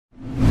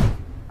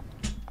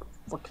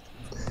Fuck.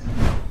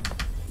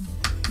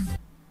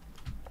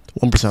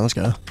 1%, let's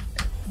go.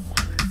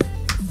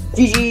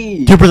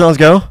 GG! 2%, let's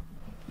go.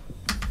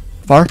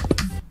 Far?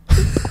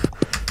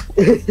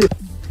 You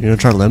gonna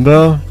try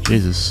Limbo?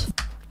 Jesus.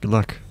 Good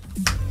luck.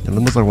 Yeah,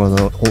 Limbo's like one of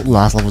the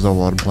last levels I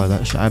want to play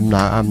that shit. I'm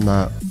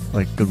not,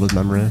 like, good with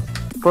memory.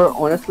 Bro,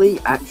 honestly,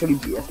 actually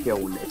beat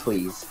Zaphkiel on it,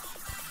 please.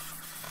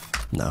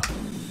 No.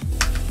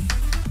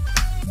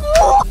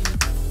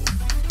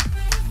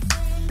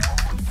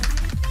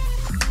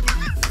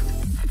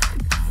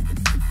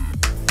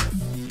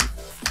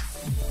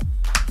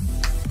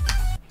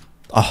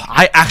 Oh,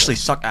 I actually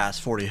suck ass.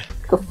 40.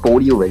 Got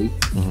 40 already.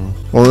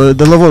 Mm-hmm. Well,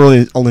 the level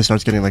really only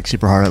starts getting like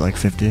super hard at like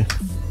 50.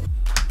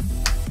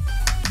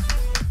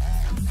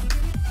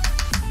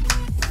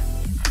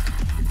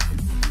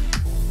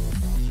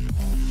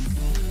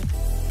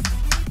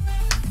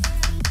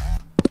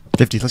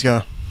 Let's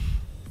go.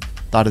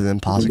 Thought it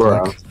impossible.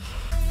 Click.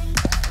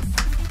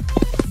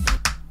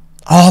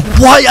 Oh,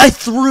 what? I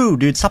threw,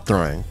 dude. Stop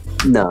throwing.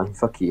 No,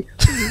 fuck you.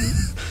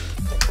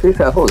 To be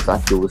fair, I thought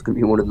Zaphkiel was gonna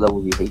be one of the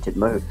levels you hated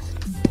most.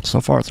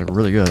 So far, it's like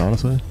really good,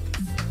 honestly.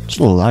 Just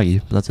a little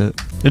laggy, but that's it.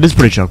 It is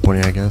pretty choke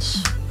pointy, I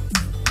guess.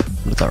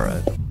 But it's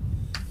alright.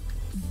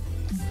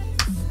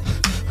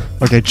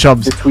 Okay,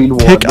 Chubbs.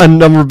 Pick a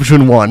number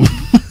between 1.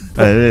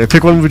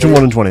 Pick one between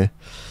 1 and 20.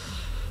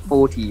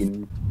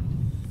 14.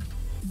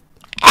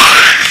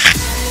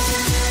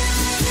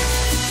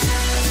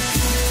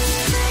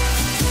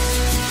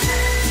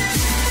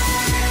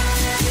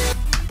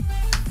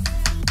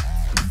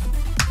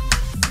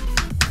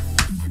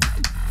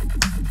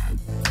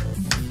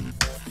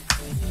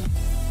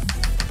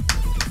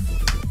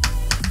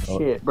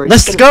 Shit, bro,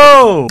 let's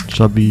go!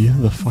 Chubby,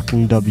 the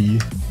fucking W.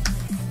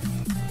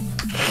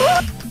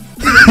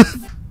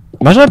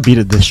 Imagine I beat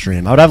it this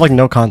stream. I would have like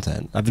no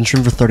content. I've been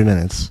streaming for 30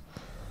 minutes.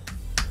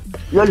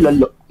 It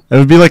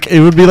would be like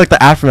the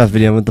aftermath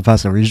video with the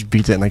pasta where he just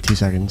beats it in like 2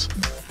 seconds.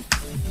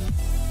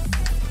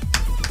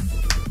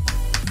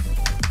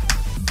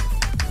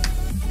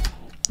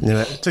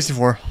 Yeah,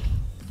 64.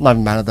 I'm not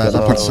even mad at that.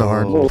 That part's so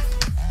hard.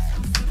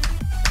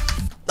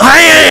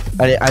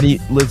 And he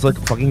was like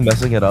fucking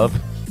messing it up.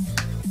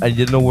 I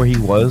didn't know where he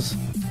was,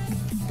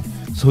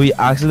 so he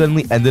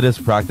accidentally ended his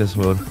practice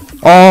mode.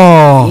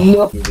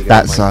 Oh,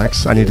 that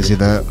sucks. I need to see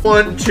that.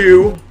 1,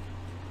 2.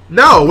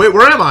 No, wait,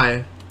 where am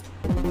I?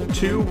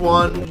 2,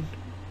 1,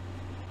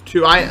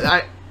 2.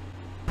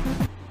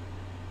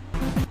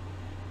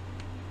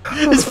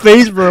 His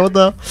face, bro. What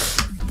the?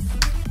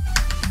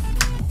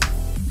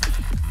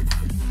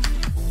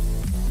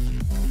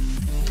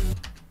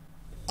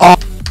 Oh.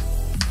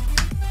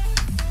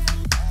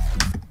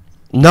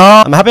 No,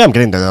 I'm happy I'm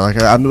getting there though. Like,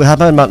 I'm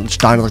happy I'm not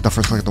dying to like the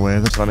first like the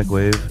wave. Sonic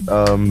Wave.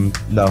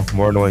 No,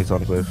 more annoying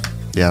Sonic Wave.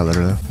 Yeah,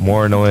 literally.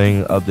 More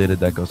annoying updated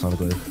deco Sonic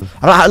Wave.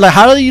 I don't, like,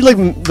 how do you like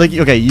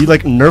okay, you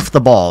like nerf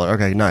the ball.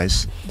 Okay,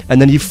 nice. And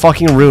then you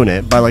fucking ruin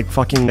it by like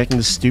fucking making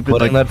this stupid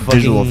like that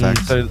visual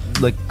effect.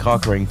 Like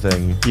cock ring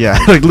thing. Yeah,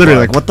 like literally,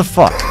 like what the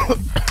fuck?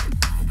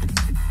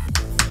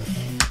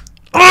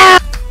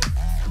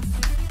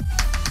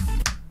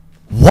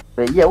 What?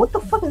 But yeah, what the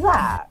fuck is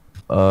that?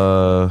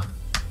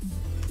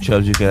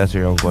 Chubbs, you can answer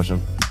your own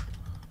question.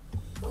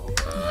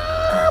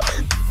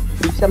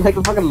 You sound like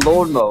a fucking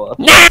lawnmower.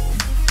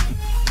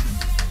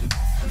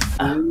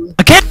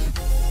 Okay.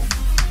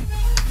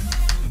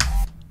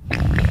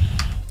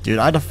 Dude,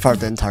 I had to fart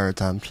the entire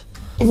attempt.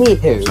 Me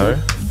too. Sorry?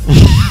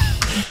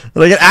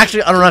 Like, it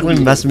actually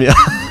unironically messed me up.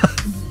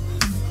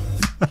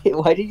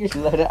 Why did you just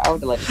let it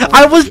out like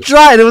I was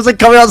trying, it was like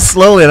coming out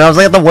slowly, and I was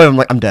like at the wave, I'm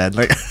like, I'm dead.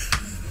 Like,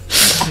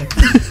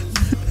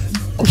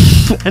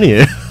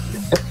 anyway.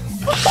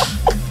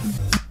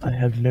 I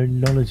have no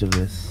knowledge of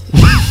this.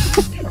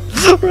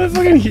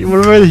 Whenever I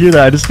hear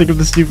that, I just think of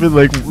the stupid,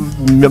 like,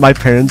 my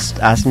parents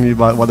asking me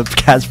about why the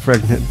cat's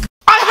pregnant.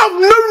 I have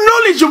no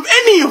knowledge of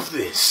any of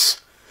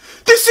this.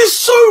 This is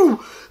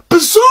so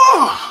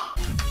bizarre.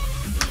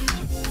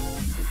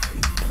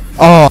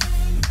 Oh.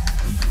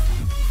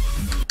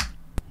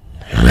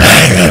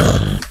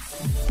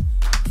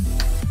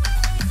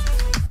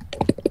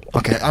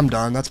 Okay, I'm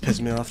done. That's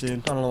pissing me off, dude. I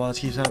don't know why this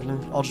keeps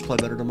happening. I'll just play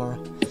better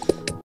tomorrow.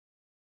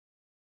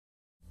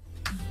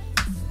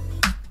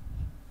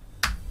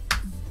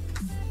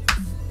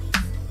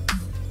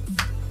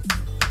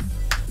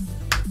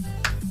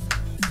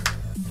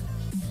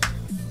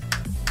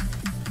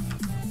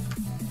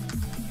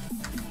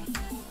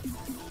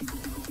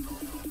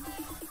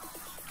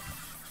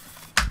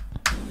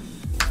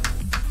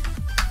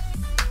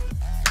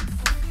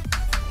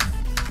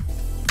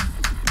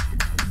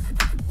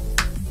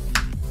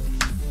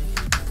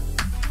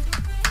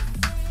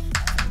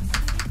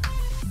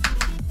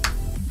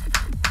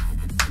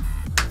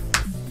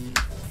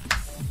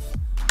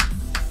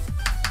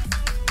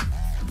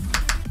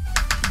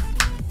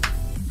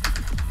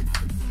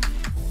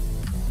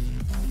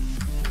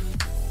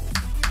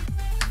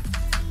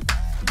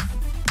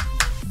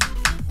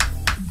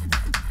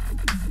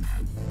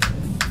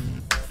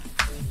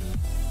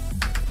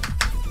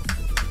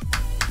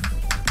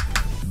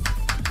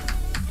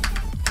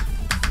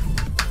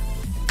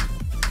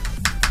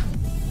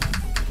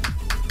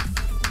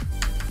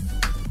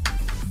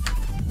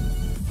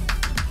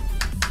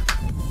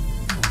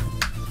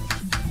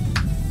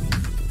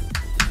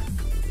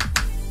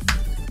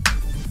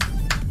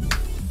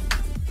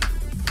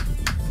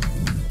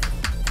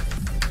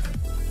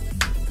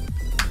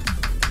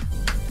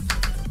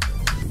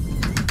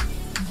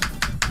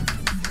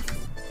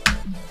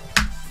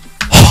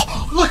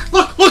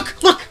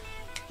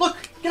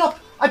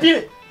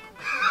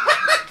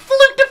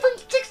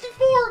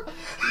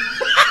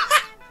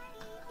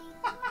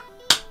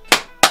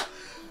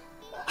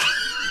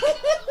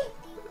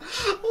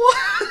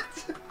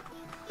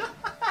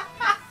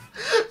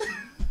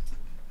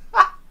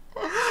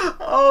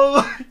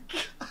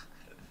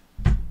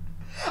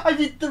 I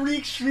beat 3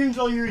 extremes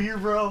while you were here,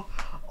 bro.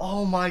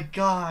 Oh my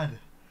god.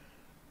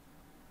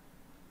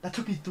 That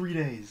took me 3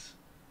 days.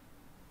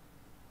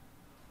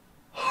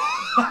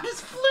 I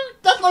just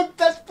fluke. That's my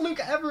best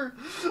fluke ever.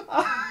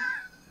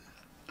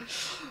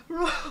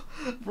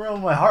 Bro,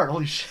 my heart.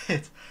 Holy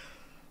shit.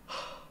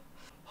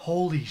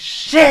 Holy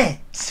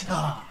shit.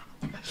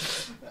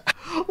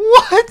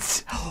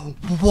 What?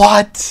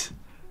 What?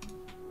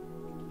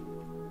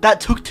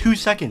 That took 2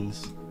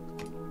 seconds.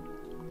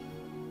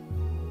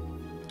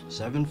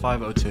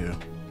 7502.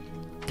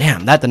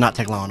 Damn, that did not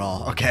take long at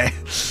all. Okay.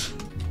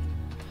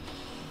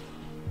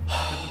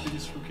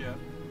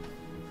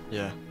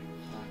 Yeah.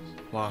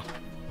 Wow.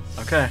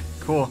 Okay,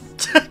 cool.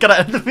 Gotta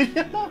end the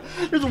video now?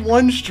 There's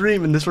 1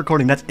 stream in this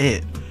recording, that's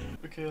it.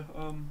 Okay,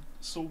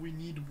 so we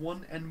need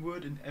 1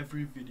 N-word in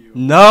every video.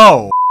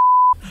 No!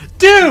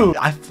 Dude!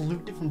 I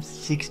fluked it from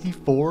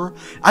 64.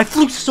 I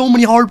fluked so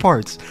many hard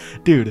parts.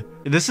 Dude,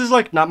 this is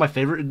like not my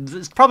favorite.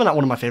 It's probably not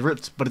one of my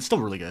favorites, but it's still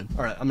really good.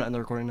 Alright, I'm gonna end the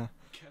recording now.